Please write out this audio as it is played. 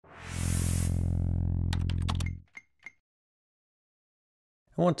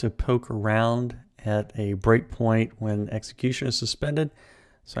I want to poke around at a breakpoint when execution is suspended.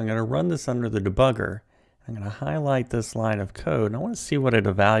 So I'm going to run this under the debugger. I'm going to highlight this line of code and I want to see what it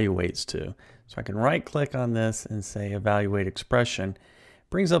evaluates to. So I can right click on this and say evaluate expression. It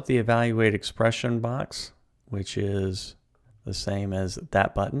brings up the evaluate expression box, which is the same as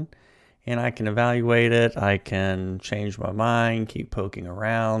that button. And I can evaluate it. I can change my mind, keep poking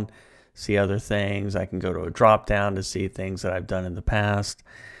around, see other things. I can go to a drop down to see things that I've done in the past.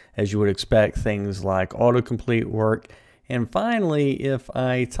 As you would expect, things like autocomplete work. And finally, if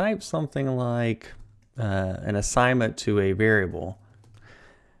I type something like an assignment to a variable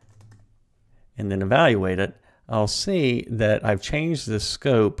and then evaluate it, I'll see that I've changed the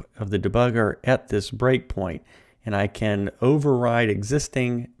scope of the debugger at this breakpoint, and I can override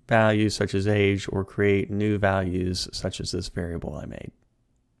existing values such as age or create new values such as this variable I made.